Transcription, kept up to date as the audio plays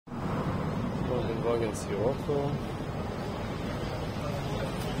Wagon Scirocco.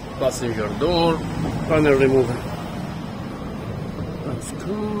 Passenger door, panel remover. Let's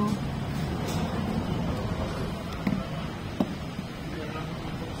go.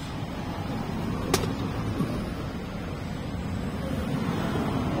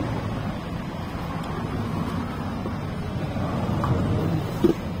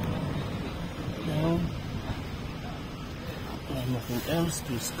 Nothing else,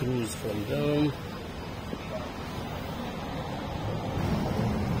 2 screws from down.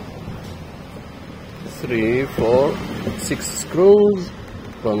 Three, 4, 6 screws.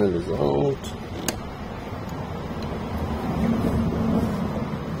 Panel is out.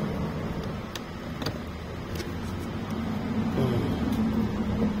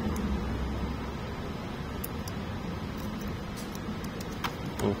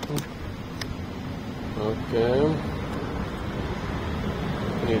 Okay.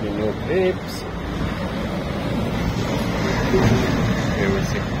 Needing new grips. Here we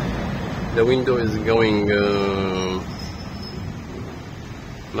see. The window is going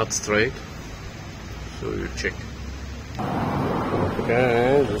not straight, so you check.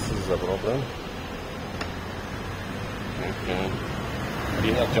 Okay, this is the problem. Okay,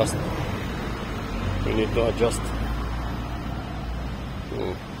 readjust. We need to adjust.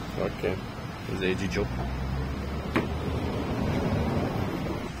 Okay, it's an easy job.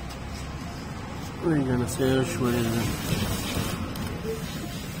 We're gonna search where is the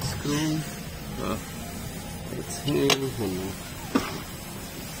screw. It's here.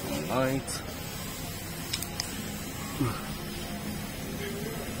 Some light.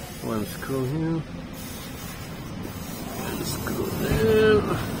 One screw here. And a screw there.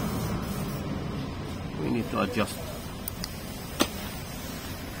 We need to adjust.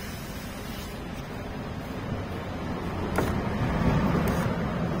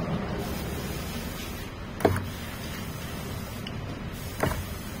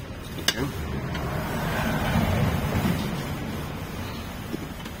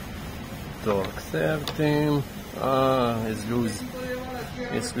 Torque 13. It's loose.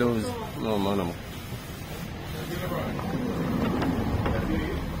 It's loose. No, no.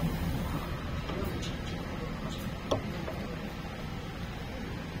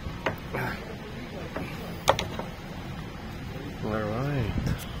 All right.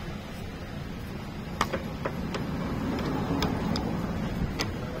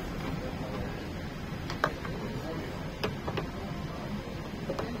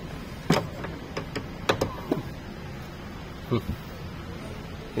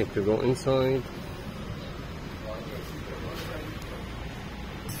 Need to go inside.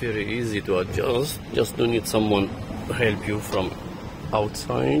 It's very easy to adjust. Just don't need someone to help you from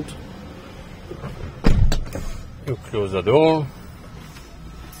outside. You close the door.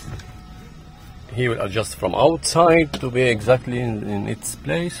 He will adjust from outside to be exactly in its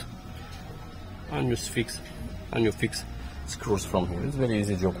place, and you fix screws from here. It's a very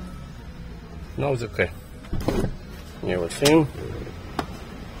easy job. Now it's okay. You will see.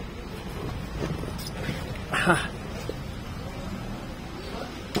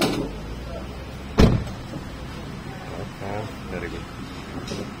 Okay, very good.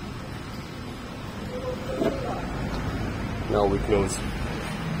 Now we close.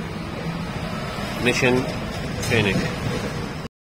 Mission finished.